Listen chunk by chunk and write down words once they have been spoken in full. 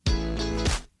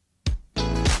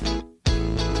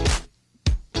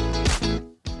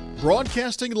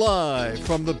Broadcasting live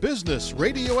from the Business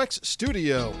RadioX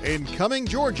studio in Cumming,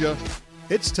 Georgia,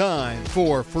 it's time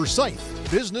for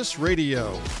Forsyth Business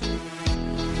Radio.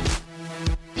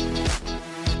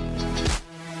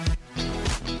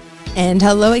 And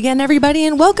hello again, everybody,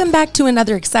 and welcome back to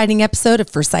another exciting episode of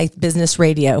Forsyth Business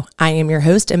Radio. I am your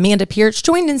host, Amanda Pearch,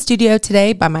 joined in studio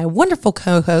today by my wonderful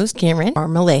co-host, Cameron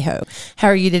Marmolejo. How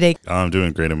are you today? I'm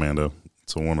doing great, Amanda.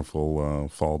 It's a wonderful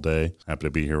fall day. Happy to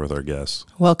be here with our guests.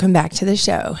 Welcome back to the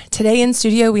show. Today in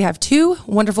studio, we have two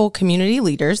wonderful community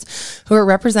leaders who are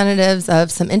representatives of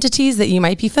some entities that you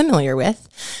might be familiar with.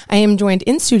 I am joined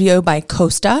in studio by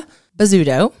Kosta,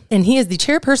 Bozzuto, and he is the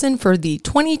chairperson for the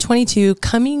 2022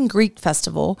 Cumming Greek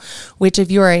Festival, which if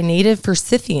you are a native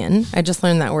Forsithian, I just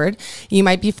learned that word, you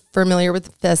might be familiar with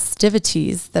the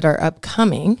festivities that are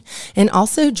upcoming, and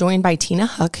also joined by Tina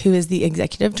Huck, who is the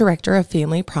Executive Director of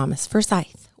Family Promise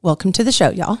Forsyth. Welcome to the show,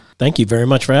 y'all. Thank you very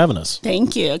much for having us.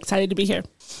 Thank you. Excited to be here.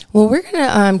 Well, we're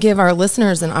going to give our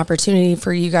listeners an opportunity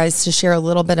for you guys to share a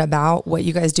little bit about what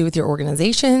you guys do with your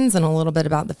organizations and a little bit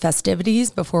about the festivities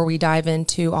before we dive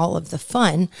into all of the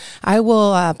fun. I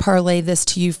will parlay this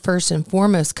to you first and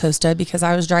foremost, Kosta, because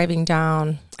I was driving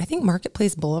down, I think,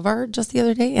 Marketplace Boulevard just the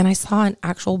other day, and I saw an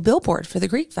actual billboard for the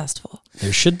Greek Festival.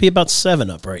 There should be about 7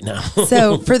 up right now.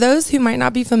 So for those who might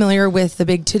not be familiar with the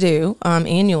big to-do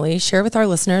annually, share with our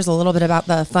listeners a little bit about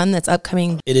the fun that's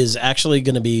upcoming. It is actually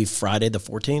going to be Friday the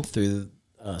 14th through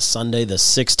Sunday the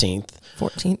 16th.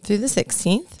 14th through the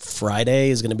 16th. Friday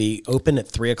is going to be open at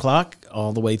 3 o'clock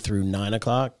all the way through 9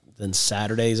 o'clock. Then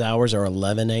Saturday's hours are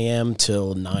 11 a.m.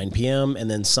 till 9 p.m. And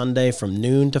then Sunday from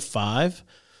noon to 5.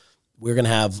 We're going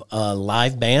to have a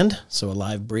live band, so a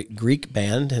live Greek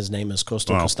band. His name is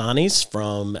Kosta Kostanis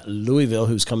from Louisville,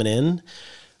 who's coming in.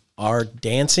 Our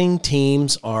dancing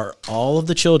teams are all of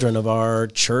the children of our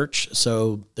church.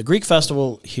 So the Greek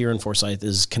Festival here in Forsyth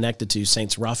is connected to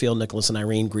Saints Raphael, Nicholas, and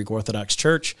Irene Greek Orthodox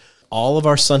Church. All of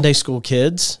our Sunday school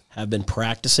kids have been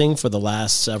practicing for the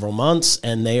last several months,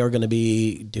 and they are going to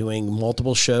be doing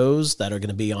multiple shows that are going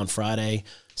to be on Friday,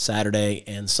 Saturday,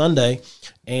 and Sunday.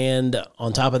 And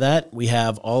on top of that, we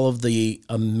have all of the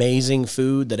amazing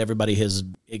food that everybody has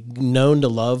known to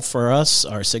love for us.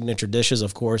 Our signature dishes,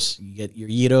 of course, you get your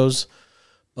gyros,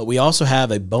 but we also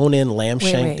have a bone-in lamb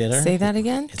shank dinner. Say that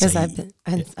again, because I've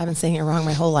been saying it wrong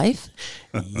my whole life.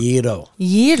 Gyro.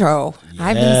 Gyro. Yes.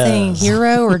 I've been saying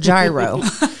hero or gyro.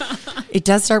 It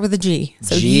does start with a G.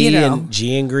 So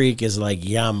G in Greek is like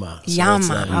yama.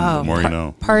 Yama. More you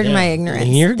know. Pardon my ignorance.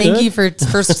 Thank you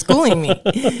for schooling me.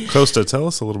 Kosta, tell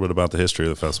us a little bit about the history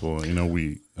of the festival. You know,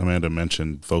 Amanda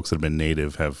mentioned folks that have been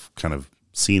native have kind of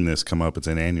seen this come up. It's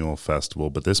an annual festival,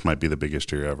 but this might be the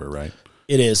biggest year ever, right?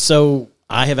 It is. So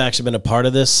I have actually been a part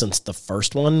of this since the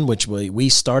first one, which we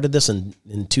started this in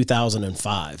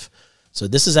 2005. So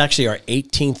this is actually our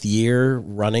 18th year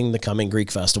running the Cumming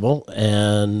Greek Festival,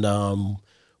 and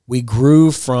we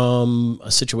grew from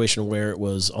a situation where it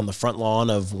was on the front lawn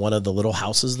of one of the little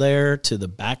houses there to the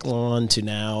back lawn to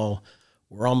now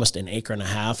we're almost an acre and a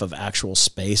half of actual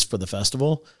space for the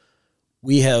festival.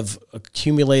 We have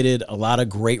accumulated a lot of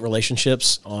great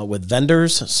relationships with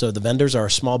vendors. So the vendors are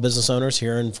small business owners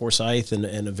here in Forsyth and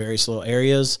in various little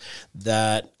areas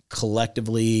that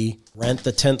collectively rent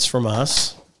the tents from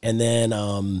us. And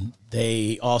then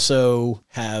they also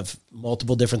have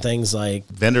multiple different things like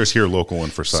vendors here local in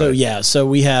Forsyth. So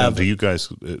we have.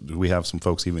 Do we have some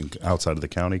folks even outside of the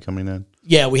county coming in?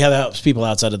 Yeah, we have people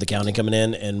outside of the county coming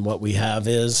in, and what we have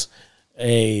is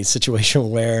a situation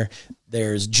where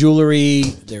there's jewelry,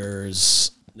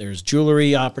 there's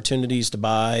jewelry opportunities to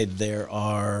buy.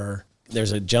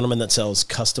 There's a gentleman that sells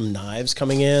custom knives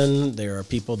coming in. There are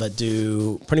people that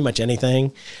do pretty much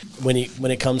anything. When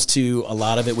it comes to a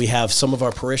lot of it, we have some of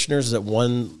our parishioners that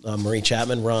Marie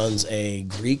Chapman runs a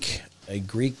Greek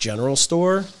general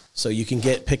store. So you can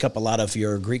pick up a lot of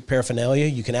your Greek paraphernalia.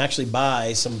 You can actually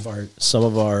buy some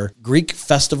of our Greek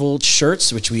festival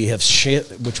shirts, which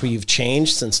we've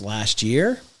changed since last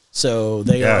year. So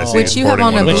they are all, which you have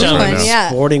on a blue one,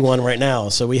 sporting one right now.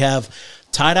 So we have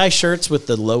tie-dye shirts with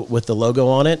the logo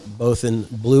on it, both in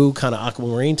blue kind of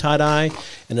aquamarine tie-dye,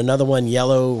 and another one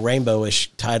yellow rainbowish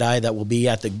tie-dye that will be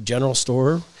at the general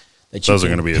store. Those are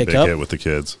going to be a big hit with the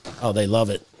kids. Oh, they love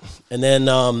it. And then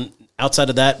outside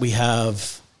of that, we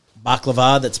have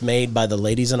baklava that's made by the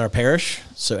ladies in our parish.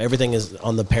 So everything is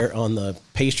on the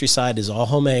pastry side is all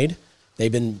homemade. They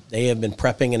have been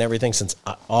prepping and everything since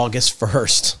August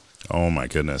 1st. Oh my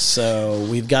goodness! So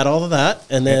we've got all of that,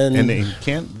 and then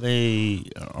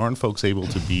aren't folks able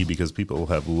to be, because people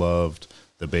have loved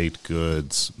the baked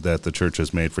goods that the church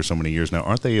has made for so many years now?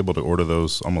 Aren't they able to order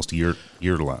those almost year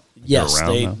long? Yes,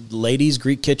 now?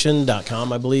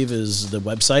 ladiesgreekkitchen.com, I believe, is the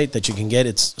website that you can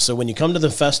get. So when you come to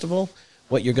the festival,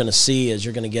 what you're going to see is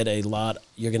you're going to get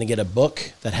a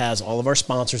book that has all of our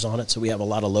sponsors on it. So we have a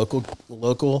lot of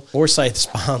local Forsyth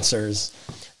sponsors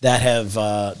that have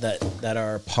that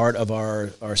are part of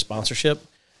our sponsorship.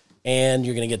 And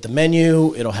you're going to get the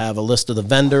menu. It'll have a list of the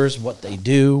vendors, what they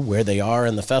do, where they are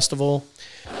in the festival,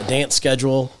 a dance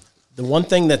schedule. The one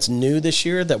thing that's new this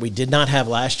year that we did not have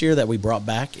last year that we brought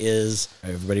back is,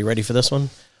 everybody ready for this one?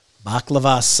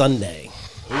 Baklava Sundae.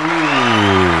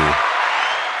 Ooh.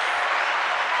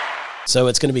 So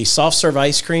it's going to be soft serve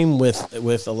ice cream with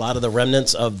a lot of the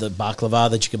remnants of the baklava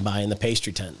that you can buy in the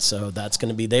pastry tent. So that's going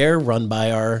to be there, run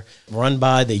by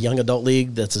the Young Adult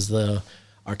League. This is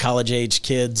our college age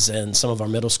kids and some of our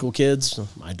middle school kids.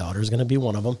 My daughter's going to be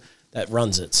one of them that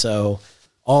runs it. So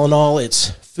all in all, it's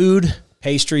food,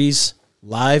 pastries,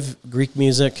 live Greek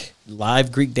music,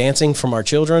 live Greek dancing from our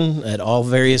children at all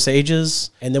various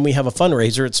ages. And then we have a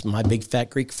fundraiser. It's My Big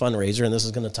Fat Greek Fundraiser. And this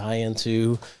is going to tie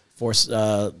into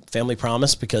Family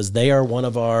Promise, because they are one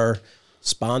of our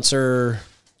sponsor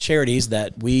charities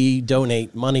that we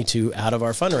donate money to out of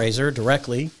our fundraiser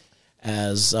directly.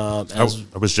 I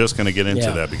was just going to get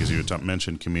into that, because you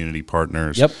mentioned community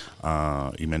partners. Yep.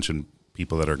 You mentioned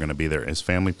people that are going to be there. Is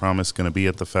Family Promise going to be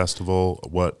at the festival?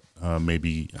 What how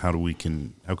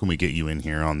can we get you in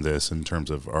here on this in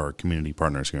terms of our community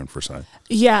partners here in Forsyth?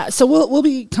 Yeah, so we'll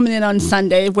be coming in on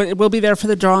Sunday. We'll be there for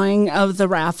the drawing of the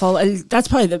raffle, and that's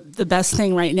probably the best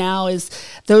thing right now is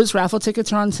those raffle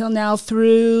tickets are on sale now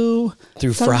through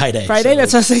Friday. Friday,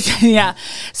 that's what I was thinking. Yeah,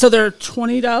 so they're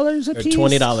 $20 a piece.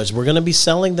 $20. We're going to be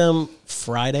selling them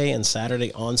Friday and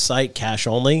Saturday on site, cash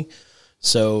only.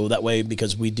 So that way,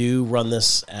 because we do run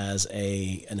this as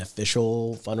an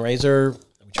official fundraiser.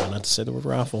 Try not to say the word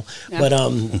raffle, but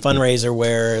fundraiser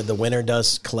where the winner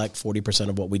does collect 40%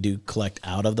 of what we do collect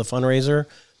out of the fundraiser.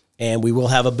 And we will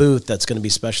have a booth that's going to be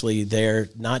specially there,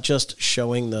 not just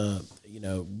showing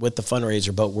with the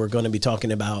fundraiser, but we're going to be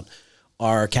talking about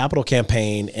our capital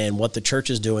campaign and what the church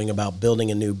is doing about building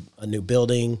a new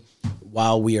building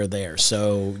while we are there.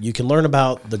 So you can learn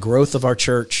about the growth of our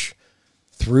church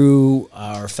through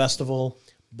our festival,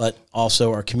 but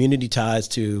also our community ties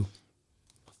to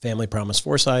Family Promise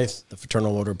Forsyth, the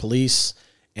Fraternal Order of Police,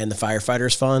 and the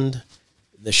Firefighters Fund.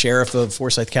 The sheriff of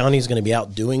Forsyth County is going to be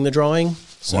out doing the drawing.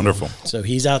 Wonderful. So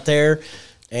he's out there,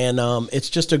 and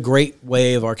it's just a great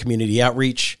way of our community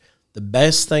outreach. The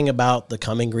best thing about the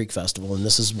Cumming Greek Festival, and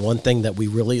this is one thing that we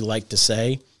really like to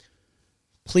say,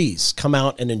 please come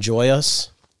out and enjoy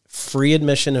us. Free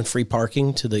admission and free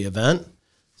parking to the event,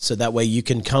 so that way you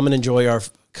can come and enjoy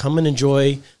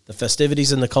the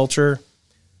festivities and the culture.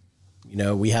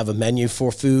 We have a menu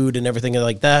for food and everything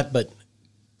like that, but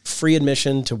free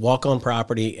admission to walk on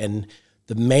property. And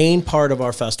the main part of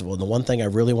our festival, and the one thing I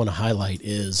really want to highlight,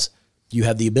 is you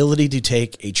have the ability to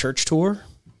take a church tour,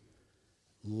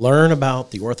 learn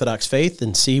about the Orthodox faith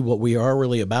and see what we are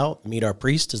really about. Meet our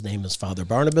priest. His name is Father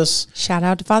Barnabas. Shout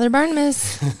out to Father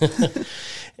Barnabas.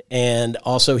 And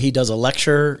also he does a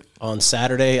lecture on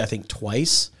Saturday, I think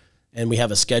twice. And we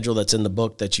have a schedule that's in the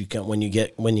book that you can, when you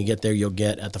get there, you'll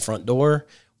get at the front door.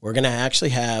 We're going to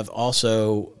actually have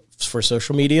also for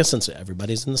social media, since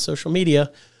everybody's in the social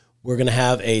media, we're going to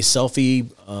have a selfie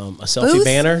Booth?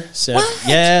 banner. So, what?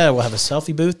 yeah, we'll have a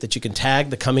selfie booth that you can tag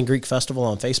the Cumming Greek Festival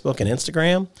on Facebook and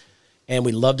Instagram. And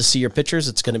we'd love to see your pictures.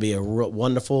 It's going to be a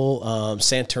wonderful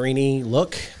Santorini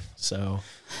look. So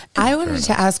I wanted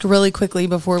to ask really quickly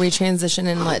before we transition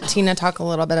and let Tina talk a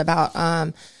little bit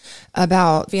about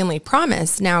Family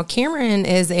Promise. Now, Cameron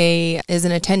is an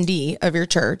attendee of your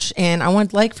church, and I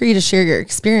would like for you to share your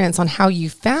experience on how you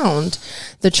found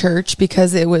the church,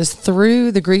 because it was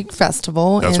through the Greek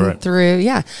Festival. That's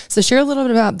right. So share a little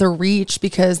bit about the reach,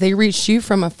 because they reached you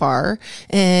from afar,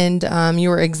 and you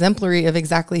were exemplary of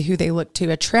exactly who they look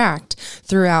to attract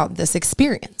throughout this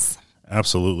experience.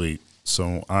 Absolutely.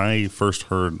 So I first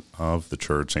heard of the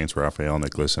church, Saints Raphael,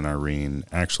 Nicholas, and Irene,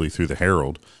 actually through the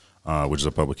Herald, which is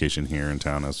a publication here in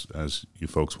town, as you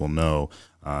folks will know.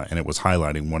 And it was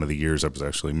highlighting one of the years, that was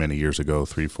actually many years ago,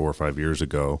 3, 4, 5 years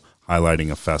ago,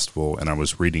 highlighting a festival. And I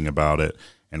was reading about it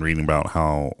and reading about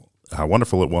how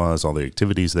wonderful it was, all the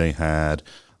activities they had,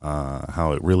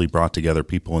 how it really brought together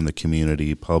people in the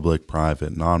community, public,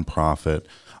 private, nonprofit,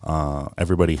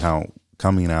 everybody, how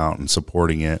coming out and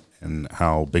supporting it, and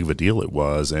how big of a deal it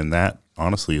was. And that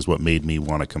honestly is what made me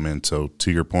want to come in. So to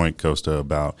your point, Kosta,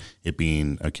 about it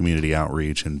being a community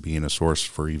outreach and being a source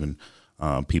for even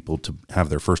people to have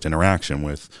their first interaction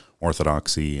with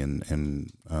Orthodoxy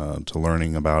and to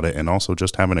learning about it, and also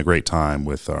just having a great time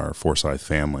with our Forsyth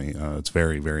family. It's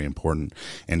very, very important.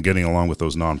 And getting along with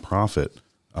those nonprofit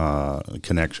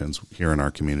connections here in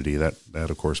our community, that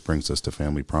of course brings us to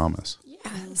Family Promise.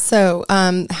 So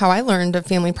how I learned of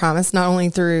Family Promise, not only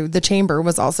through the chamber,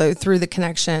 was also through the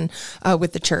connection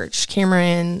with the church.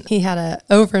 Cameron, he had a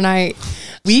overnight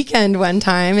weekend one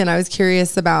time, and I was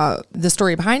curious about the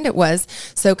story behind it was.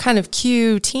 So kind of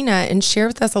cue Tina and share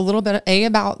with us a little bit, A,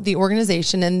 about the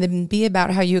organization, and then B, about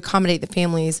how you accommodate the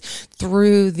families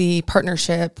through the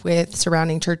partnership with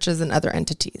surrounding churches and other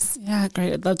entities. Yeah,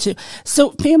 great. I'd love to.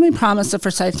 So Family Promise of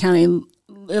Forsyth County,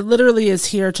 it literally is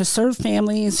here to serve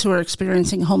families who are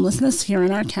experiencing homelessness here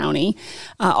in our county.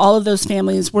 All of those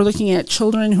families, we're looking at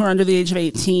children who are under the age of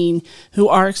 18 who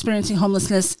are experiencing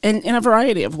homelessness in a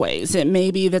variety of ways. It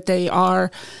may be that they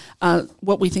are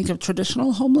what we think of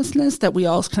traditional homelessness, that we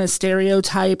all kind of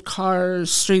stereotype, cars,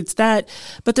 streets, that.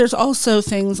 But there's also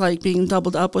things like being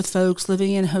doubled up with folks,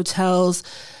 living in hotels,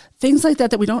 things like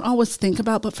that we don't always think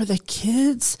about. But for the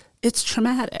kids, it's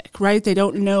traumatic, right? They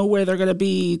don't know where they're going to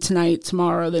be tonight,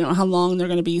 tomorrow. They don't know how long they're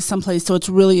going to be someplace. So it's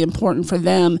really important for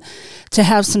them to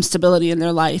have some stability in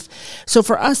their life. So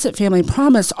for us at Family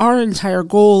Promise, our entire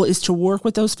goal is to work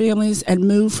with those families and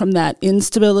move from that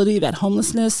instability, that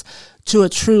homelessness, to a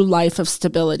true life of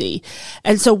stability.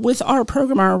 And so with our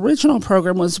program, our original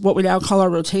program was what we now call our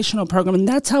rotational program. And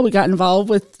that's how we got involved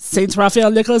with Saints Raphael,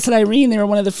 Nicholas, and Irene. They were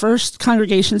one of the first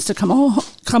congregations to come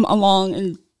along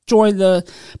and join the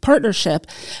partnership.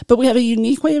 But we have a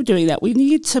unique way of doing that. We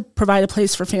need to provide a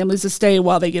place for families to stay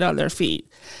while they get on their feet.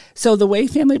 So the way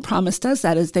Family Promise does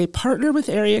that is they partner with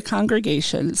area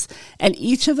congregations, and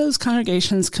each of those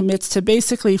congregations commits to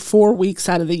basically 4 weeks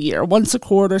out of the year, once a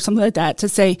quarter, something like that, to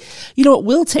say, you know what,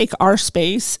 we'll take our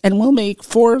space and we'll make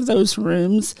 4 of those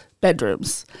rooms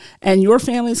bedrooms, and your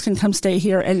families can come stay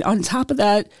here. And on top of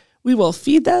that, we will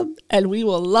feed them, and we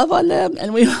will love on them,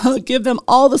 and we will give them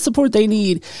all the support they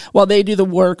need while they do the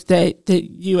work that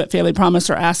you at Family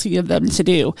Promise are asking of them to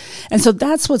do. And so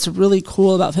that's what's really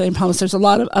cool about Family Promise. There's a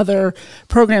lot of other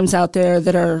programs out there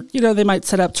that are, they might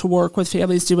set up to work with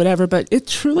families, do whatever, but it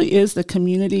truly is the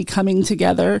community coming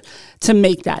together to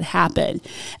make that happen.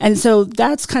 And so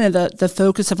that's kind of the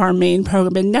focus of our main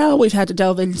program. And now we've had to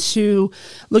delve into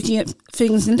looking at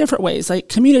things in different ways, like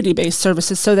community-based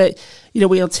services, so that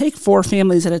we'll take 4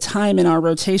 families at a time in our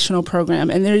rotational program,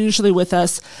 and they're usually with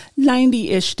us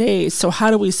 90-ish days. So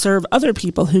how do we serve other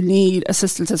people who need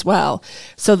assistance as well?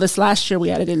 So this last year, we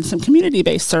added in some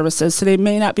community-based services. So they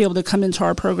may not be able to come into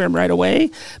our program right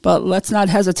away, but let's not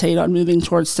hesitate on moving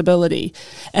towards stability.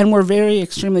 And we're very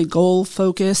extremely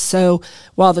goal-focused. So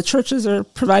while the churches are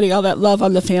providing all that love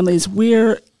on the families,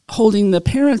 we're holding the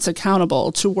parents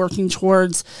accountable to working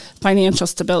towards financial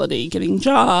stability, getting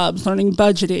jobs, learning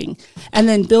budgeting, and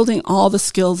then building all the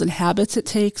skills and habits it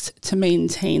takes to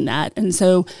maintain that. And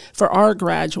so for our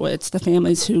graduates, the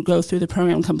families who go through the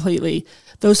program completely,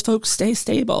 those folks stay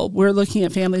stable. We're looking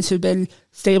at families who've been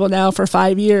stable now for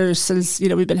 5 years since,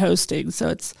 we've been hosting. So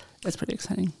it's pretty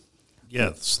exciting.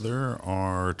 Yes, there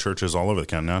are churches all over the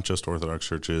county, not just Orthodox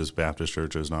churches, Baptist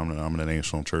churches,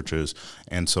 non-denominational churches.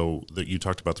 And so you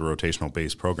talked about the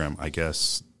rotational-based program. I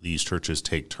guess these churches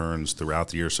take turns throughout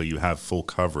the year, so you have full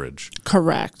coverage.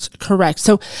 Correct.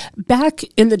 So back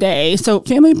in the day, so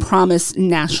Family Promise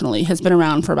nationally has been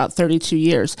around for about 32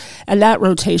 years. And that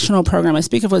rotational program I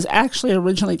speak of was actually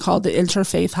originally called the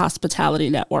Interfaith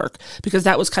Hospitality Network, because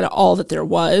that was kind of all that there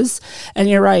was. And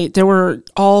you're right, there were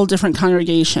all different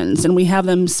congregations, and we have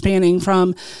them spanning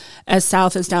from as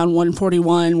south as down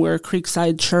 141, where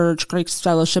Creekside Church, Grace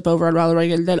Fellowship over on Ronald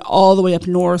Reagan, then all the way up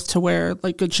north to where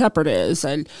like Good Shepherd is,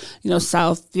 and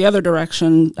south the other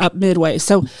direction up Midway.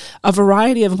 So a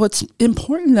variety of. What's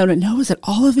important though to know is that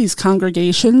all of these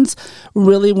congregations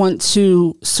really want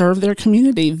to serve their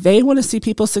community. They want to see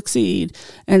people succeed,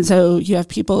 and so you have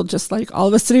people just like all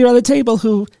of us sitting around the table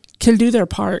who can do their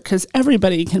part, because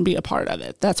everybody can be a part of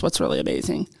it. That's what's really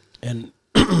amazing. And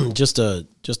just to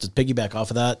piggyback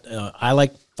off of that, I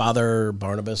like Father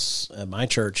Barnabas at my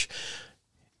church.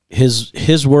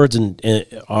 His words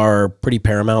are pretty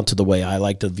paramount to the way I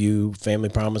like to view Family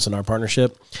Promise and our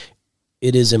partnership.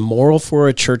 It is immoral for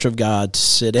a church of God to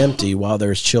sit empty while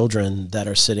there's children that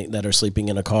are sleeping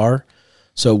in a car.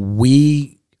 So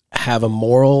we have a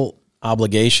moral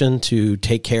obligation to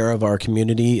take care of our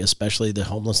community, especially the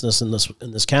homelessness in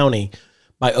this county,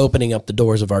 by opening up the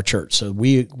doors of our church. So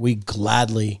we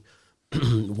gladly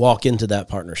walk into that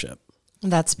partnership.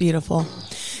 That's beautiful.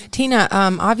 Tina,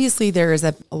 obviously there is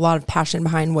a lot of passion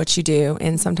behind what you do,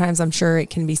 and sometimes I'm sure it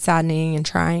can be saddening and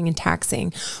trying and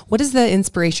taxing. What is the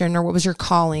inspiration, or what was your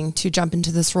calling to jump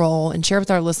into this role, and share with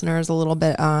our listeners a little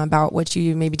bit about what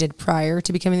you maybe did prior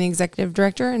to becoming the executive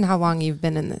director and how long you've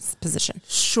been in this position?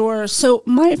 Sure. So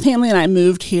my family and I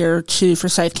moved here to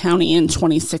Forsyth County in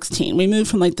 2016. We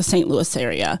moved from like the St. Louis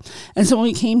area. And so when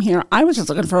we came here, I was just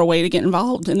looking for a way to get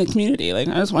involved in the community. Like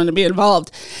I just wanted to be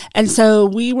involved. And so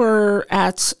we were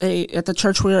at the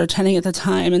church we were attending at the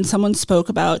time, and someone spoke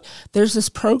about there's this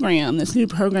new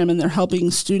program, and they're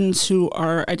helping students who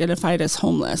are identified as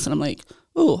homeless. And I'm like,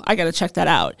 oh, I got to check that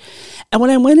out. And when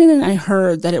I went in and I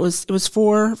heard that it was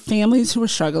for families who were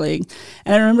struggling,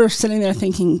 and I remember sitting there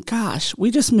thinking, gosh,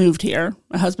 we just moved here.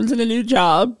 My husband's in a new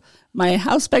job. My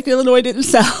house back in Illinois didn't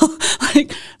sell.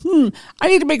 I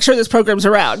need to make sure this program's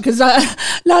around, because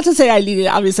not to say I needed,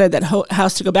 obviously, that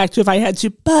house to go back to if I had to,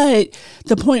 but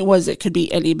the point was it could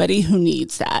be anybody who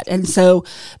needs that. And so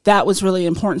that was really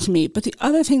important to me. But the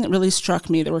other thing that really struck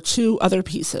me, there were two other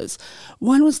pieces.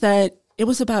 One was that it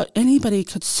was about anybody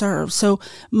could serve. So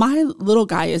my little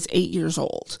guy is 8 years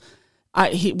old.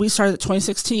 We started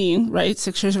 2016, right?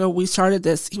 6 years ago, we started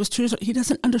this. He was 2 years old. He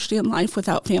doesn't understand life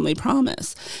without Family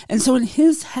Promise. And so in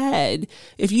his head,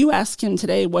 if you ask him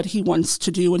today what he wants to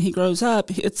do when he grows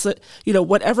up, it's,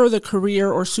 whatever the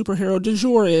career or superhero du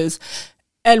jour is,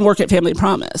 and work at Family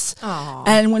Promise. Aww.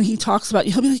 And when he talks about,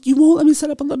 he'll be like, you won't let me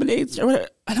set up a lemonade or whatever.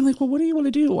 And I'm like, well, what do you want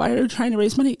to do? Why are you trying to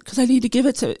raise money? Because I need to give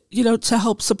it to, to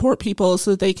help support people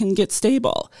so that they can get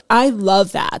stable. I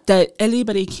love that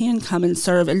anybody can come and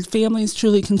serve, and families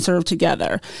truly can serve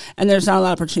together. And there's not a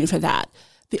lot of opportunity for that.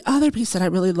 The other piece that I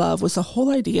really love was the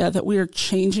whole idea that we are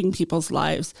changing people's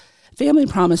lives. Family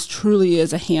Promise truly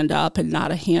is a hand up and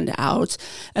not a hand out.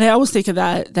 And I always think of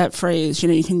that phrase,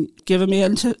 you can give a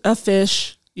man a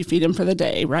fish, you feed him for the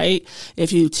day, right?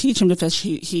 If you teach him to fish,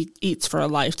 he eats for a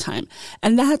lifetime.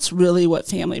 And that's really what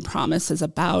Family Promise is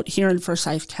about here in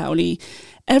Forsyth County.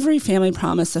 Every Family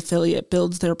Promise affiliate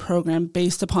builds their program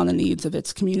based upon the needs of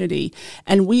its community.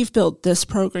 And we've built this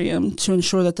program to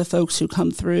ensure that the folks who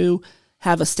come through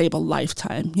have a stable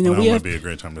lifetime. Would be a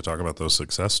great time to talk about those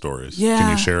success stories. Yeah. Can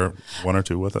you share one or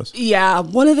two with us? Yeah.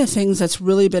 One of the things that's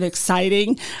really been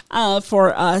exciting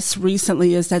for us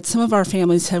recently is that some of our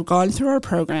families have gone through our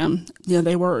program.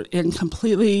 They were in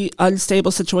completely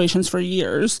unstable situations for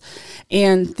years,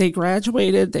 and they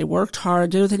graduated, they worked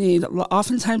hard, did what they need.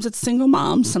 Oftentimes it's single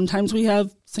moms. Sometimes we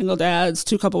have single dads,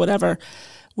 2 couple, whatever.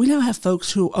 We now have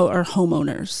folks who are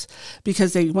homeowners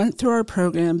because they went through our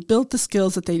program, built the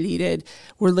skills that they needed,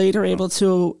 were later able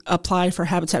to apply for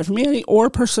Habitat for Humanity or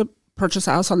purchase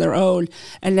a house on their own.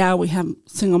 And now we have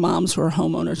single moms who are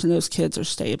homeowners, and those kids are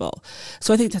stable.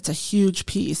 So I think that's a huge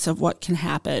piece of what can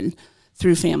happen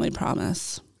through Family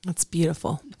Promise. That's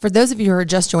beautiful. For those of you who are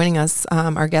just joining us,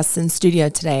 our guests in studio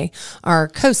today are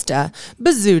Kosta,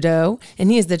 Bozzuto,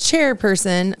 and he is the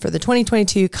chairperson for the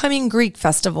 2022 Cumming Greek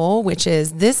Festival, which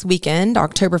is this weekend,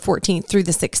 October 14th through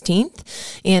the 16th.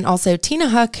 And also Tina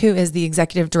Huck, who is the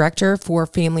executive director for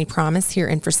Family Promise here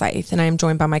in Forsyth. And I am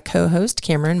joined by my co-host,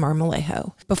 Cameron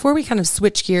Marmolejo. Before we kind of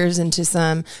switch gears into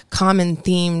some common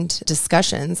themed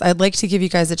discussions, I'd like to give you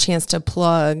guys a chance to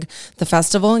plug the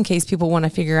festival in case people want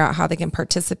to figure out how they can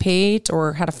participate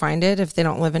or how to find it if they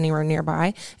don't live anywhere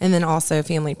nearby, and then also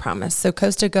Family Promise. So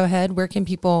Kosta, go ahead. Where can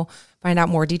people find out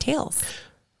more details?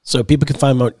 So people can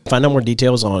find out more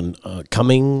details on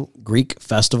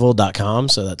CummingGreekFestival.com.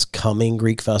 So that's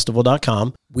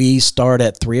CummingGreekFestival.com. We start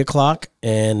at 3 o'clock,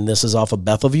 and this is off of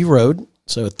Bethelview Road.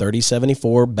 So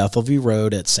 3074 Bethelview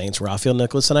Road at Saints Raphael,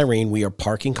 Nicholas, and Irene. We are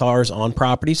parking cars on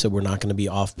property, so we're not going to be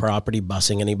off property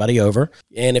bussing anybody over.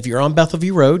 And if you're on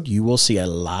Bethelview Road, you will see a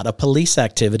lot of police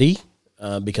activity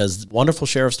because wonderful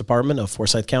Sheriff's Department of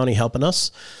Forsyth County helping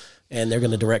us. And they're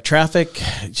going to direct traffic.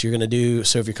 So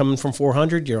if you're coming from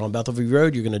 400, you're on Bethelview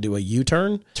Road, you're going to do a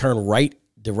U-turn, turn right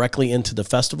directly into the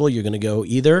festival. You're going to go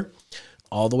either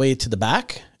all the way to the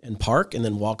back and park and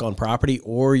then walk on property,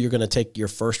 or you're going to take your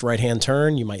first right-hand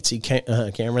turn. You might see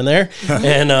Cameron there.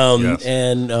 And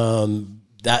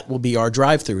that will be our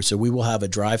drive-through. So we will have a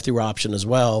drive-through option as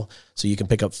well. So you can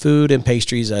pick up food and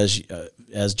pastries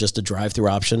as just a drive-through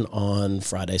option on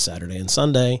Friday, Saturday, and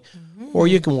Sunday. Mm-hmm. Or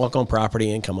you can walk on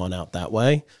property and come on out that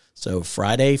way. So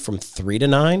Friday from 3 to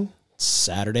 9,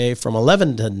 Saturday from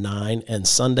 11 to 9, and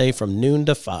Sunday from noon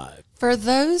to 5. For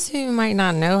those who might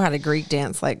not know how to Greek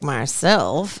dance like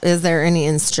myself, is there any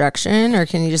instruction, or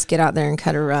can you just get out there and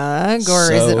cut a rug,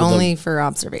 or is it only for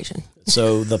observation?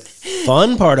 So the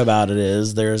fun part about it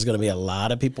is there's going to be a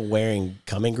lot of people wearing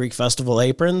Cumming Greek Festival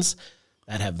aprons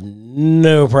that have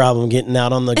no problem getting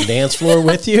out on the dance floor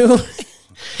with you.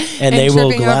 and they will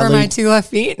tripping over my 2 left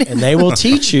feet. and they will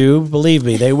teach you. Believe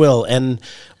me, they will. And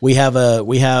we have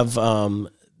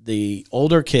the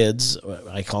older kids.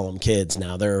 I call them kids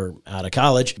now. They're out of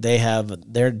college. They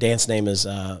have their dance name is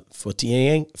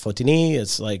Fotini.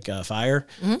 It's like fire.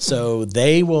 Mm-hmm. So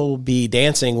they will be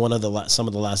dancing some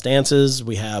of the last dances.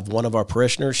 We have one of our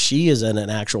parishioners. She is in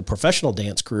an actual professional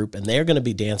dance group, and they're going to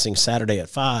be dancing Saturday at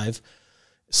 5.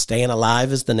 Staying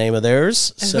Alive is the name of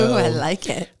theirs. So I like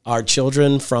it. Our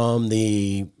children from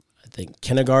I think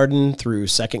kindergarten through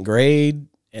 2nd grade,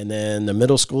 and then the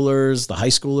middle schoolers, the high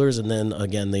schoolers, and then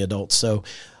again the adults. So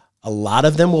a lot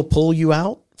of them will pull you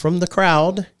out from the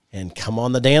crowd and come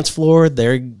on the dance floor.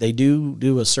 They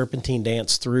do a serpentine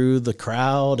dance through the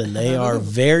crowd, and they are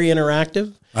very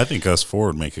interactive. I think us four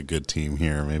would make a good team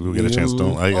here. Maybe we'll get a chance.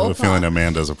 I have a feeling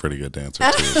Amanda's a pretty good dancer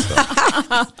too. So.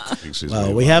 I think she's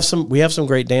we have some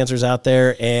great dancers out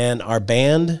there, and our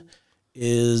band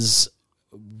is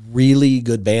really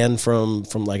good band from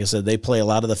like I said, they play a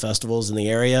lot of the festivals in the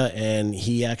area, and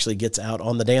he actually gets out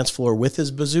on the dance floor with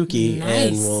his bouzouki.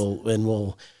 Nice.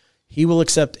 and he will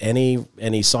accept any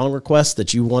song requests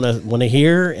that you want to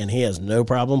hear, and he has no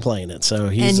problem playing it. So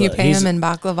and you pay him in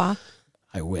baklava.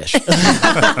 I wish. This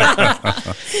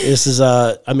is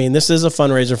a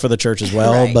fundraiser for the church as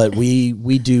well, right. But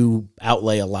we do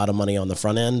outlay a lot of money on the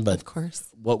front end, but of course,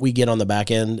 what we get on the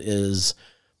back end is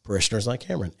parishioners like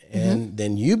Cameron, and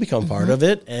then you become part of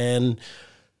it. And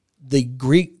the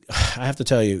Greek, I have to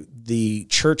tell you, the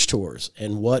church tours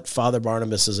and what Father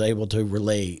Barnabas is able to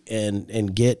relate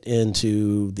and get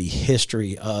into the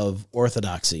history of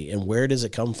Orthodoxy and where does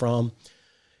it come from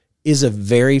is a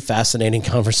very fascinating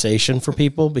conversation for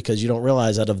people, because you don't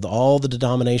realize out of all the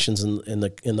denominations in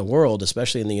the world,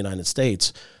 especially in the United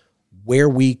States, where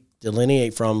we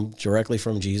delineate directly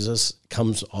from Jesus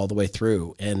comes all the way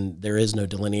through, and there is no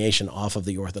delineation off of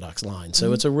the Orthodox line.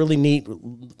 So it's a really neat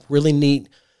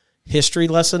history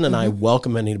lesson, and I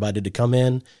welcome anybody to come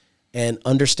in and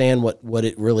understand what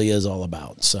it really is all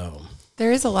about. So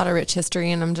there is a lot of rich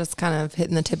history, and I'm just kind of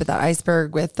hitting the tip of that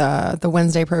iceberg with the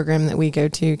Wednesday program that we go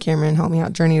to. Cameron, help me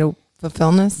out. Journey to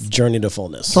Fullness.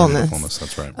 Fullness,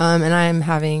 that's right. And I'm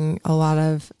having a lot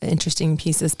of interesting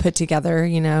pieces put together,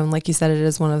 and like you said, it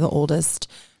is one of the oldest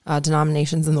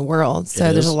denominations in the world.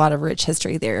 So there's a lot of rich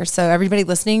history there. So everybody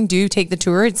listening, do take the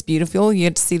tour. It's beautiful. You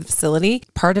get to see the facility.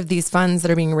 Part of these funds that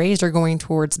are being raised are going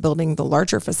towards building the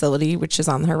larger facility, which is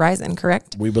on the horizon,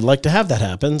 correct? We would like to have that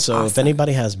happen. So If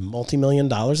anybody has multi-million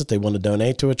dollars that they want to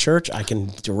donate to a church, I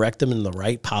can direct them in the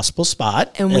right possible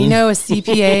spot. And we know a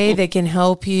CPA that can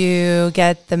help you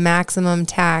get the maximum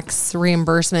tax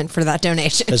reimbursement for that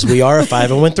donation. Because we are a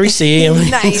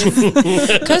 501(c)(3). Nice.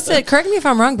 Kosta, correct me if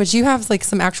I'm wrong, but you have like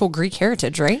some actual Greek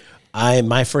heritage, right?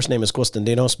 My first name is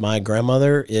Konstantinos. My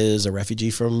grandmother is a refugee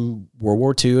from World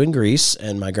War II in Greece,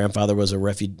 and my grandfather was a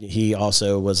refugee. He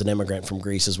also was an immigrant from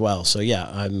Greece as well. So yeah,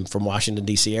 I'm from Washington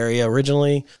D.C. area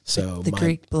originally. So the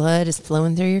Greek blood is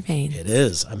flowing through your veins. It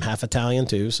is. I'm half Italian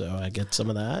too, so I get some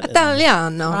of that.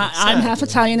 Italiano. I'm half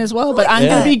Italian as well, but I'm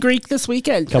going to be Greek this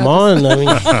weekend. Come on.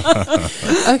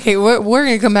 Okay, we're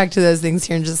going to come back to those things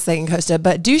here in just a second, Kosta.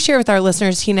 But do share with our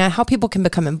listeners, Tina, how people can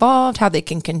become involved, how they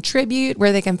can contribute,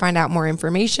 where they can find out more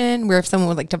information, where if someone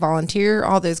would like to volunteer,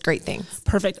 all those great things.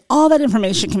 Perfect. All that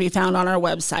information can be found on our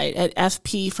website at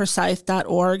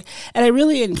fpforsyth.org. And I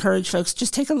really encourage folks,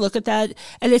 just take a look at that.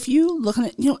 And if you look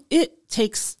at it, it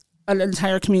takes an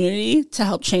entire community to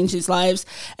help change these lives,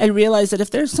 and realize that if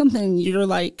there's something you're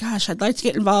like, gosh, I'd like to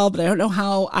get involved, but I don't know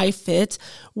how I fit,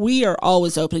 we are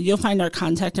always open. You'll find our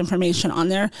contact information on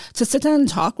there to sit down and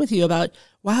talk with you about,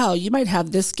 wow, you might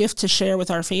have this gift to share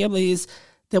with our families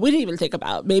that we didn't even think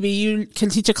about. Maybe you can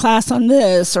teach a class on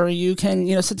this, or you can,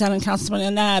 sit down and counsel someone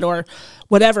on that, or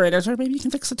whatever it is, or maybe you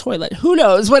can fix a toilet. Who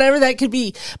knows? Whatever that could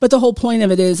be. But the whole point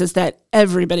of it is that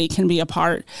everybody can be a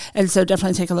part. And so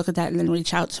definitely take a look at that and then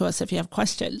reach out to us if you have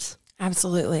questions.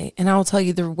 Absolutely. And I will tell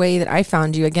you the way that I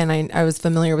found you. Again, I was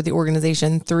familiar with the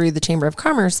organization through the Chamber of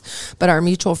Commerce, but our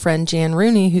mutual friend, Jan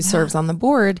Rooney, who serves on the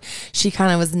board, she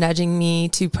kind of was nudging me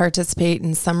to participate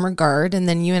in some regard. And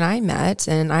then you and I met,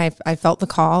 and I felt the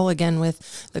call, again,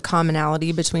 with the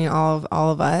commonality between all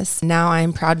of us. Now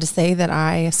I'm proud to say that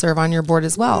I serve on your board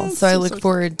as well. So I look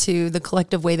forward to the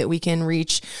collective way that we can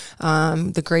reach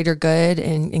the greater good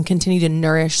and continue to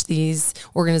nourish these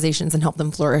organizations and help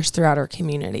them flourish throughout our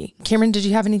community. Cameron, did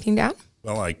you have anything to add?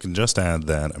 Well, I can just add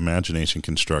that Imagination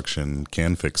Construction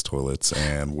can fix toilets,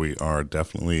 and we are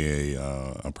definitely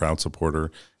a proud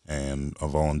supporter and a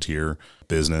volunteer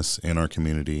business in our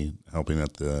community, helping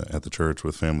at the church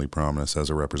with Family Promise as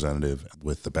a representative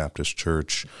with the Baptist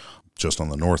Church, just on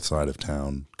the north side of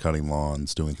town, cutting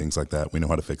lawns, doing things like that. We know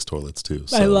how to fix toilets too.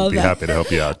 So I love be that. happy to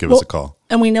help you out. Give us a call.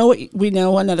 And we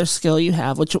know another skill you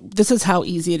have, which this is how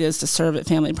easy it is to serve at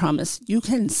Family Promise. You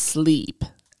can sleep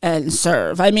and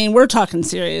serve. I mean, we're talking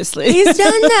seriously. He's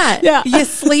done that. Yeah. You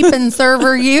sleep and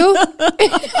server you.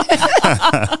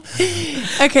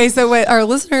 Okay, so what our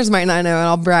listeners might not know, and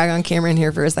I'll brag on Cameron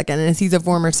here for a second, is he's a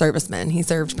former serviceman. He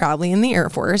served proudly in the Air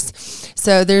Force.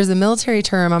 So there's a military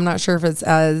term, I'm not sure if it's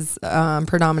as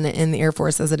predominant in the Air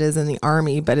Force as it is in the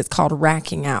Army, but it's called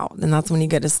racking out. And that's when you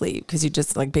go to sleep, because you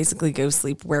just like basically go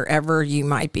sleep wherever you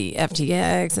might be,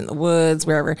 FTX, in the woods,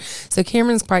 wherever. So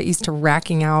Cameron's quite used to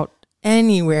racking out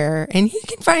anywhere, and he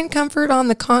can find comfort on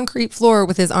the concrete floor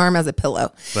with his arm as a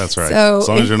pillow. That's right. So as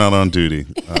long as you're not on duty.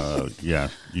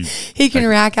 He can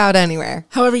rack out anywhere.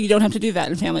 However, you don't have to do that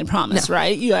in Family Promise,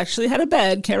 right? You actually had a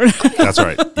bed, Karen. That's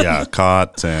right. Yeah,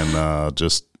 cot, and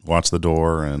just watch the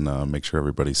door and make sure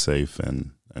everybody's safe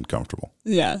and comfortable.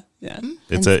 Yeah.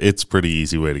 It's pretty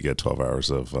easy way to get 12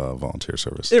 hours of volunteer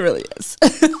service. It really is.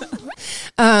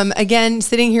 Again,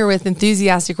 sitting here with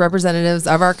enthusiastic representatives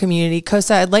of our community.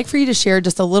 Kosta, I'd like for you to share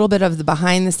just a little bit of the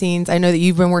behind the scenes. I know that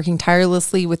you've been working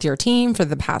tirelessly with your team for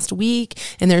the past week,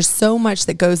 and there's so much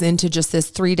that goes into just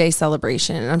this 3-day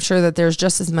celebration. And I'm sure that there's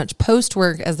just as much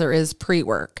post-work as there is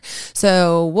pre-work.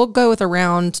 So we'll go with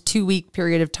around 2-week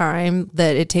period of time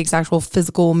that it takes actual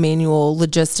physical, manual,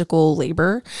 logistical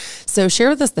labor. So share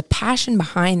with us the passion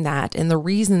behind that and the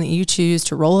reason that you choose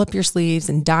to roll up your sleeves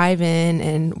and dive in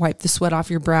and wipe the sweat off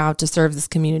your brow to serve this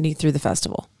community through the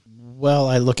festival. Well,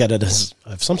 I look at it as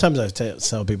sometimes I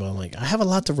tell people, I'm like, I have a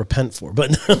lot to repent for,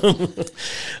 but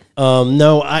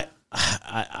no, I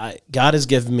God has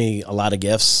given me a lot of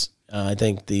gifts. I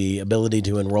think the ability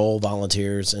to enroll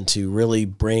volunteers and to really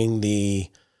bring the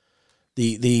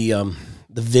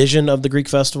vision of the Greek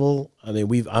festival. I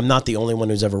mean, I'm not the only one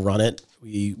who's ever run it.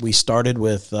 We started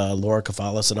with Laura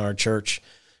Kafalis in our church.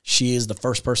 She is the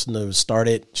first person to start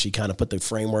it. She kind of put the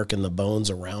framework and the bones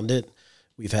around it.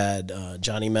 We've had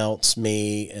Johnny Meltz,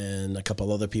 me, and a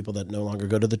couple other people that no longer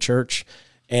go to the church.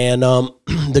 And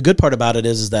the good part about it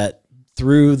is that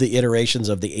through the iterations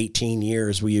of the 18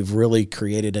 years, we've really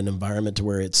created an environment to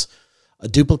where it's a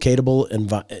duplicatable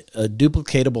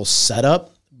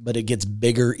setup, but it gets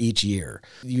bigger each year.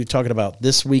 You're talking about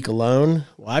this week alone.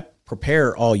 Well, I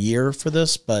prepare all year for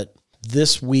this, but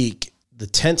this week, the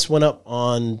tents went up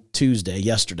on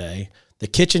yesterday. The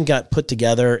kitchen got put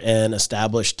together and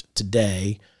established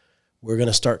today. We're going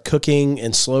to start cooking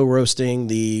and slow roasting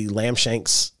the lamb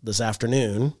shanks this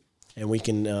afternoon, and we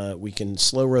can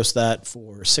slow roast that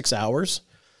for 6 hours.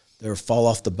 They'll fall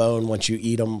off the bone once you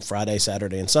eat them Friday,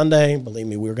 Saturday, and Sunday. Believe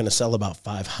me, we're going to sell about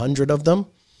 500 of them.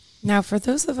 Now, for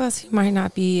those of us who might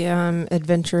not be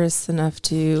adventurous enough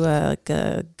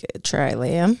to try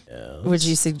lamb, would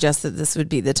you suggest that this would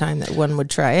be the time that one would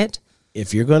try it?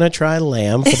 If you're going to try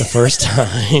lamb for the first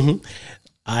time,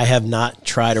 I have not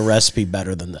tried a recipe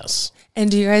better than this. And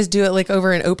do you guys do it like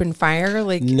over an open fire?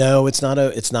 Like no, it's not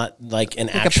like an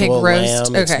actual a pig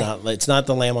roast? lamb. Okay. It's not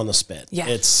the lamb on the spit. Yeah.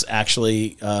 It's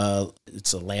actually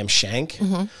it's a lamb shank,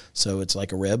 so it's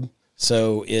like a rib.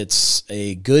 So it's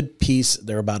a good piece.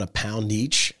 They're about a pound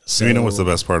each. So you know what's the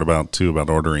best part about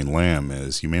ordering lamb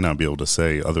is you may not be able to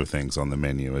say other things on the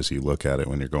menu as you look at it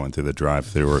when you're going through the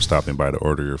drive-thru or stopping by to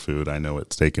order your food. I know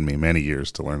it's taken me many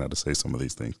years to learn how to say some of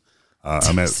these things.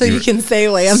 So you can say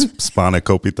lamb.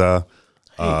 Spanakopita.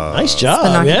 Nice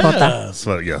job.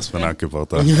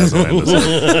 Spanakopita, as Amanda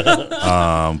said.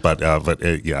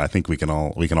 I think we can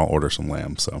all order some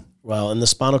lamb. So and the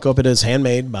spanakopita is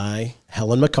handmade by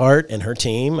Helen McCart and her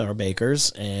team, our bakers,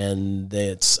 and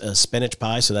it's a spinach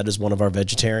pie. So that is one of our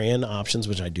vegetarian options,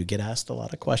 which I do get asked a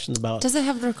lot of questions about. Does it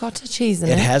have ricotta cheese in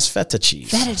it? It has feta cheese.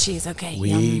 Feta cheese, okay.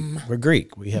 We're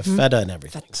Greek. We have feta and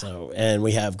everything. So, and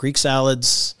we have Greek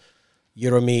salads.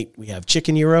 Gyro meat. We have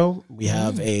chicken gyro. We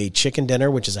have a chicken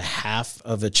dinner, which is a half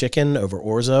of a chicken over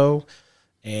orzo,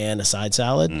 and a side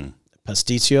salad.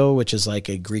 Pasticcio, which is like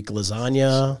a Greek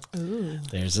lasagna. Ooh.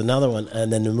 There's another one,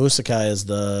 and then the moussaka is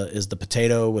the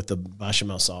potato with the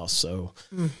bechamel sauce. So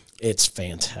it's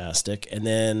fantastic. And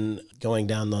then going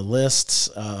down the list,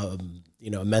 a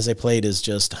meze plate is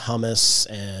just hummus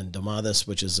and domadas,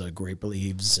 which is grape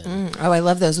leaves. And I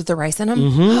love those with the rice in them.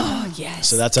 Oh yes.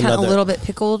 So that's kinda another a little bit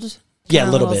pickled. Yeah,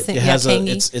 a little bit. It has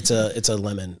tangy. it's a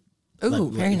lemon.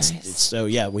 Ooh, very nice. So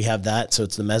yeah, we have that. So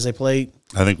it's the meze plate.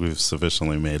 I think we've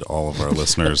sufficiently made all of our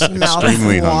listeners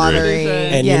extremely hungry.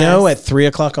 And yes. you know, at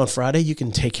 3:00 on Friday, you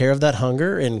can take care of that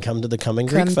hunger and come to the Cumming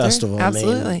Greek Festival.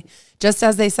 Absolutely. Just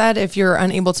as they said, if you're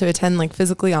unable to attend like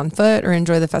physically on foot or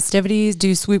enjoy the festivities,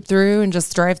 do swoop through and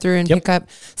just drive through and pick up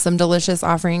some delicious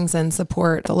offerings and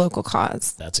support the local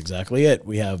cause. That's exactly it.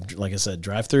 We have, like I said,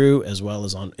 drive through as well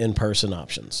as on in-person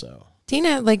options. So Tina,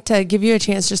 I'd like to give you a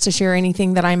chance just to share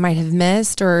anything that I might have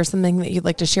missed or something that you'd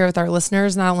like to share with our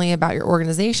listeners, not only about your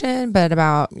organization, but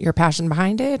about your passion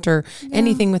behind it or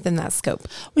anything within that scope.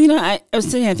 Well, I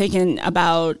was sitting here thinking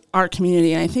about our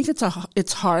community, and I think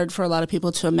it's hard for a lot of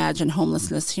people to imagine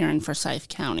homelessness here in Forsyth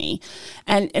County.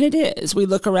 And it is. We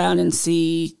look around and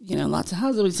see, lots of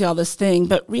houses, we see all this thing.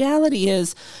 But reality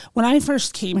is, when I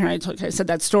first came here, I said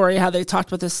that story, how they talked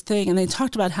about this thing, and they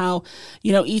talked about how,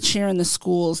 each year in the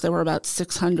schools, there were about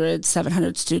 600,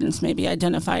 700 students maybe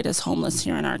identified as homeless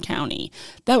here in our county.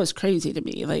 That was crazy to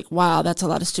me. Like, wow, that's a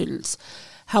lot of students.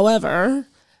 However,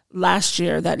 last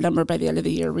year, that number by the end of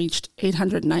the year reached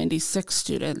 896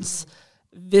 students.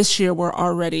 This year, we're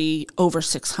already over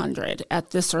 600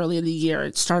 at this early in the year.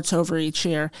 It starts over each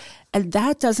year. And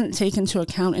that doesn't take into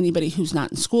account anybody who's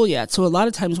not in school yet. So a lot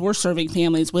of times we're serving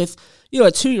families with, a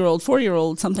 2-year-old,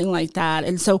 4-year-old, something like that.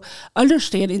 And so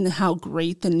understanding how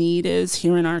great the need is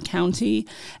here in our county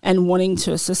and wanting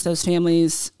to assist those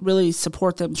families, really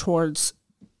support them towards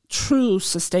true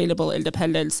sustainable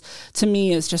independence, to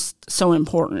me is just so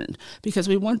important because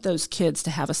we want those kids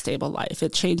to have a stable life.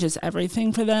 It changes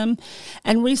everything for them.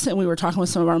 And recently we were talking with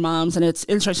some of our moms, and it's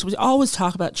interesting. We always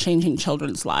talk about changing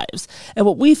children's lives. And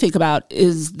what we think about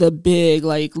is the big,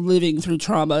 living through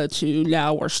trauma to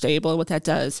now we're stable and what that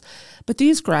does. But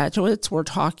these graduates were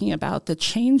talking about the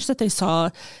change that they saw,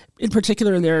 in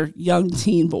particular their young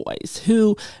teen boys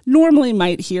who normally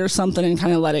might hear something and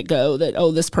kind of let it go that,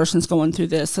 oh, this person's going through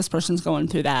this person's going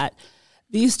through that.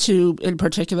 These two in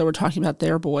particular were talking about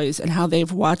their boys and how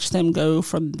they've watched them go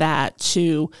from that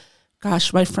to,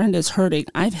 gosh, my friend is hurting.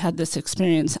 I've had this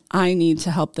experience. I need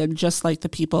to help them just like the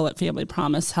people at Family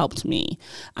Promise helped me.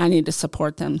 I need to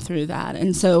support them through that.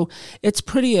 And so it's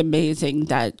pretty amazing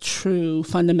that true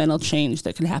fundamental change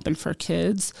that can happen for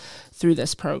kids through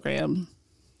this program.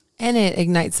 And it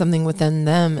ignites something within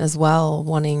them as well,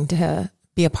 wanting to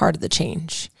be a part of the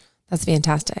change. That's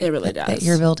fantastic. It really does. That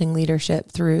you're building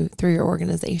leadership through your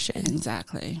organization.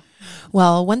 Exactly.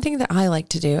 Well, one thing that I like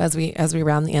to do as we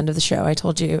round the end of the show, I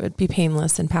told you it would be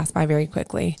painless and pass by very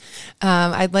quickly.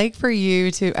 I'd like for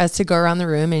us to go around the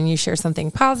room and you share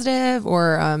something positive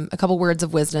or a couple words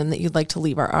of wisdom that you'd like to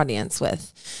leave our audience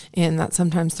with. And that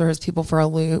sometimes throws people for a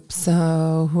loop.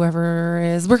 So whoever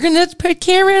is, we're going to put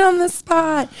Cameron on the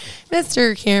spot.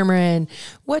 Mr. Cameron,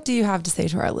 what do you have to say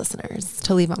to our listeners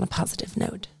to leave on a positive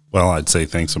note? Well, I'd say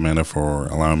thanks, Amanda, for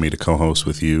allowing me to co-host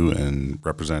with you and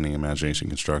representing Imagination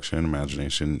Construction.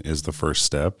 Imagination is the first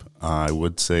step. I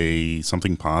would say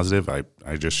something positive.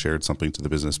 I just shared something to the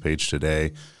business page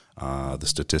today. The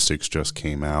statistics just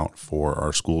came out for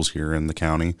our schools here in the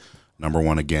county. Number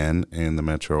one again in the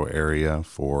metro area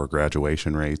for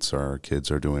graduation rates. Our kids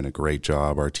are doing a great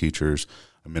job. Our teachers,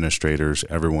 administrators,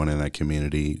 everyone in that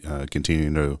community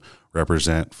continuing to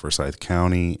represent Forsyth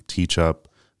County, teach up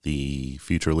the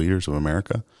future leaders of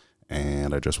America.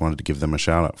 And I just wanted to give them a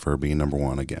shout out for being number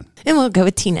one again. And we'll go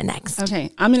with Tina next.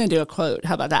 Okay, I'm going to do a quote.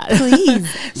 How about that? Please.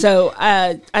 So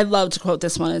I love to quote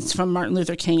this one. It's from Martin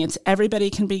Luther King. It's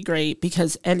everybody can be great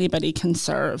because anybody can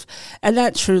serve. And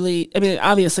that truly,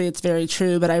 obviously it's very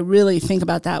true, but I really think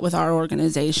about that with our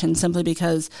organization simply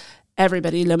because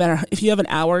everybody, no matter if you have an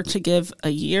hour to give a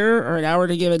year or an hour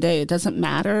to give a day, it doesn't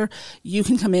matter. You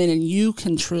can come in and you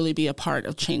can truly be a part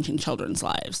of changing children's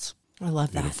lives. I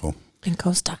love that. Beautiful. And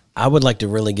Kosta. I would like to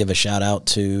really give a shout out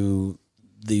to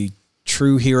the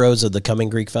true heroes of the Cumming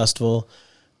Greek Festival,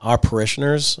 our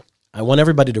parishioners. I want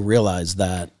everybody to realize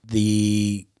that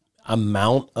the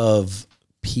amount of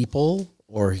people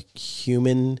or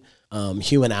human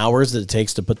hours that it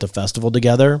takes to put the festival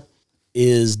together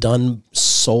is done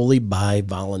solely by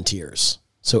volunteers.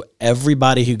 So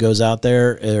everybody who goes out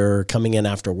there are coming in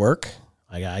after work.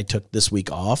 I took this week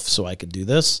off so I could do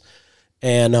this.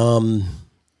 And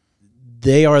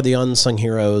they are the unsung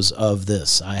heroes of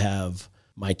this. I have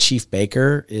my chief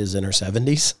baker is in her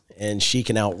 70s, and she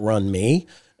can outrun me.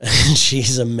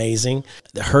 She's amazing.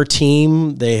 Her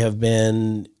team, they have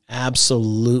been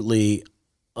absolutely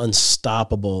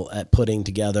unstoppable at putting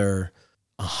together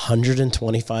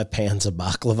 125 pans of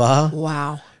baklava.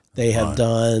 Wow. They have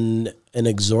done an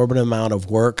exorbitant amount of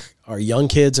work. Our young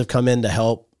kids have come in to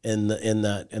help in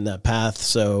that path.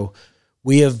 So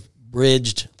we have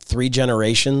bridged 3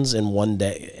 generations in one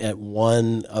day at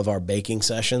one of our baking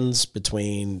sessions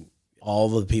between all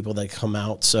the people that come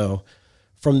out. So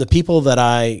from the people that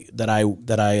I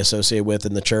associate with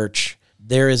in the church,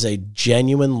 there is a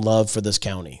genuine love for this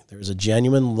county. There's a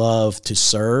genuine love to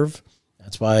serve.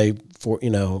 That's why,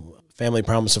 Family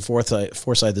Promise of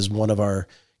Forsyth is one of our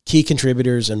key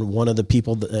contributors and one of the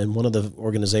people and one of the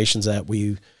organizations that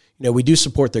we do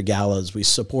support their galas. We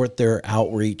support their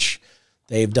outreach.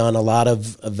 They've done a lot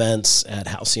of events at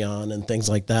Halcyon and things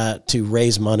like that to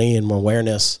raise money and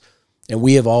awareness. And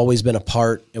we have always been a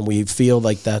part, and we feel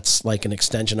like that's like an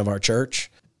extension of our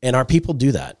church. And our people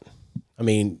do that. I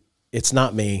mean, it's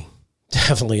not me.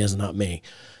 Definitely is not me.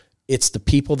 It's the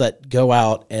people that go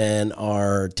out and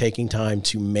are taking time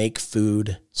to make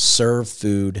food, serve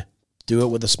food, do it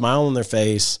with a smile on their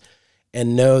face,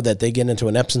 and know that they get into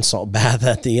an Epsom salt bath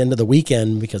at the end of the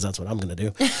weekend, because that's what I'm going to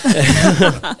do,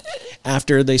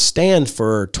 after they stand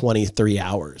for 23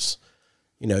 hours.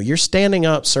 You're standing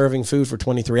up serving food for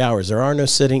 23 hours. There are no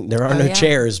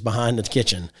chairs behind the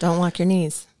kitchen. Don't lock your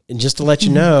knees. And just to let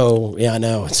you know, yeah, I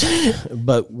know.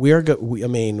 But we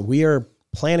are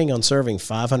planning on serving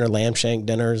 500 lamb shank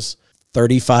dinners,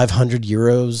 3,500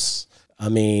 euros.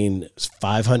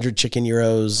 500 chicken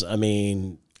euros.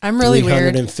 I'm really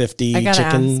 350 weird.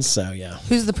 chickens. Ask, so yeah.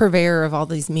 Who's the purveyor of all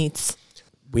these meats?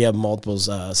 We have multiples.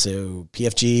 So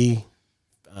PFG,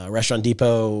 Restaurant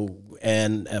Depot,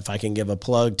 and if I can give a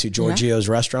plug to Giorgio's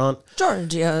restaurant.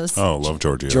 Giorgio's. Oh, love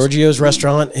Giorgio's. Giorgio's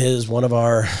restaurant is one of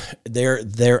our,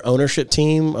 their ownership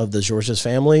team of the Giorgio's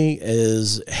family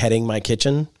is heading my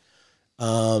kitchen.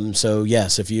 So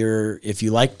yes, if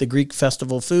you like the Greek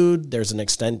festival food,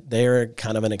 they're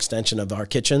kind of an extension of our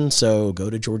kitchen. So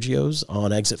go to Giorgio's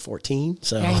on exit 14.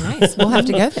 So very nice. We'll have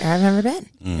to go there. I've never been.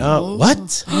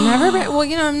 What? I've never been. Well,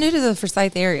 I'm new to the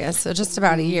Forsyth area, so just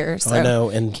about a year. So I know.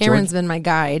 And Cameron's been my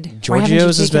guide.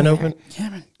 Giorgio's has been open.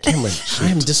 Cameron, I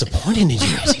am disappointed in you.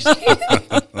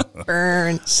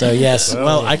 Burn. So yes,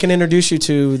 well, I can introduce you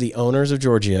to the owners of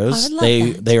Giorgio's. I would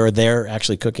love that. They are there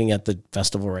actually cooking at the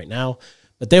festival right now,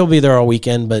 but they will be there all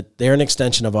weekend. But they're an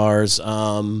extension of ours.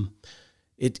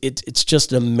 It's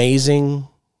just amazing.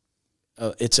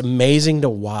 It's amazing to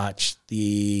watch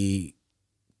the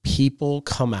people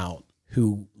come out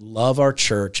who love our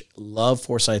church, love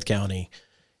Forsyth County,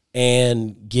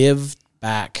 and give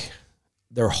back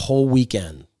their whole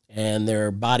weekend and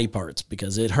their body parts,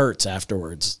 because it hurts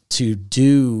afterwards, to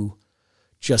do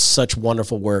just such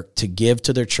wonderful work, to give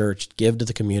to their church, give to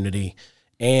the community,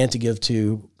 and to give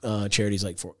to charities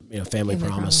like Family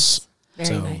Promise.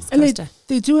 Very nice. And Kosta.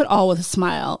 they do it all with a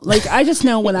smile. Like, I just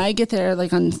know when I get there,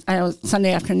 like on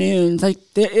Sunday afternoons, like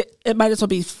it might as well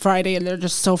be Friday, and they're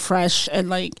just so fresh and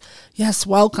like, yes,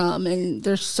 welcome. And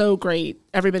they're so great.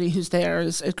 Everybody who's there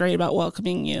is great about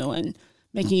welcoming you and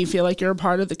making you feel like you're a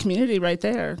part of the community right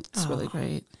there. It's really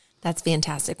great. That's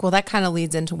fantastic. Well, that kind of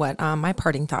leads into what my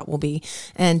parting thought will be.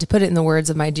 And to put it in the words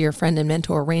of my dear friend and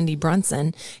mentor, Randy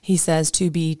Brunson, he says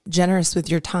to be generous with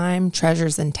your time,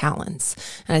 treasures, and talents.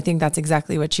 And I think that's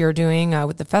exactly what you're doing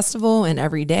with the festival and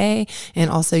every day. And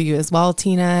also you as well,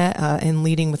 Tina, in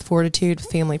leading with fortitude,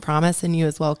 Family Promise, and you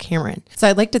as well, Cameron. So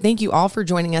I'd like to thank you all for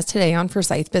joining us today on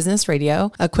Forsyth Business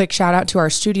Radio. A quick shout out to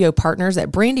our studio partners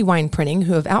at Brandywine Printing,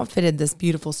 who have outfitted this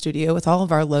beautiful studio with all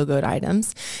of our logoed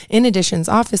items. In addition,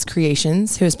 Office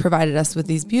Creations, who has provided us with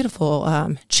these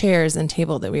beautiful chairs and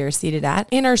table that we are seated at,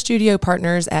 and our studio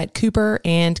partners at Cooper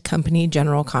and Company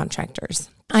General Contractors.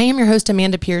 I am your host,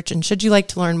 Amanda Pearch, and should you like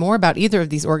to learn more about either of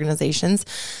these organizations,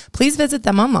 please visit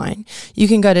them online. You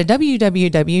can go to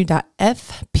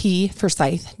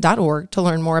www.fpforsyth.org to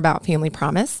learn more about Family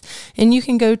Promise, and you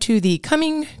can go to the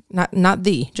Cumming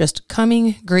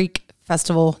Greek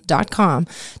Festival.com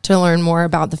to learn more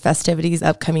about the festivities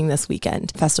upcoming this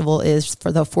weekend. The festival is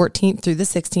for the 14th through the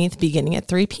 16th, beginning at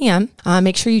 3 p.m.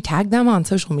 Make sure you tag them on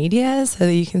social media so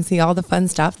that you can see all the fun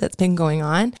stuff that's been going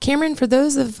on. Cameron, for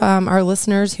those of our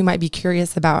listeners who might be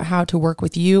curious about how to work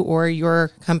with you or your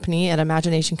company at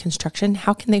Imagination Construction,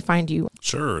 how can they find you?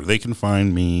 Sure. They can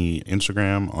find me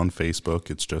Instagram, on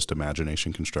Facebook. It's just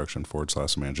Imagination Construction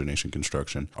 /Imagination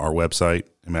Construction. Our website,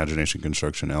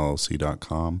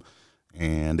 imaginationconstructionllc.com.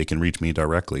 And they can reach me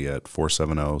directly at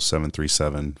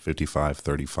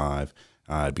 470-737-5535.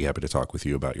 I'd be happy to talk with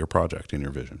you about your project and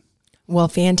your vision. Well,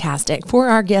 fantastic. For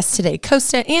our guests today,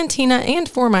 Kosta and Tina, and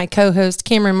for my co-host,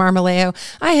 Cameron Marmolejo,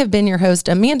 I have been your host,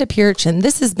 Amanda Pearch, and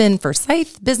this has been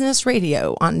Forsyth Business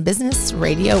Radio on Business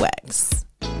Radio X.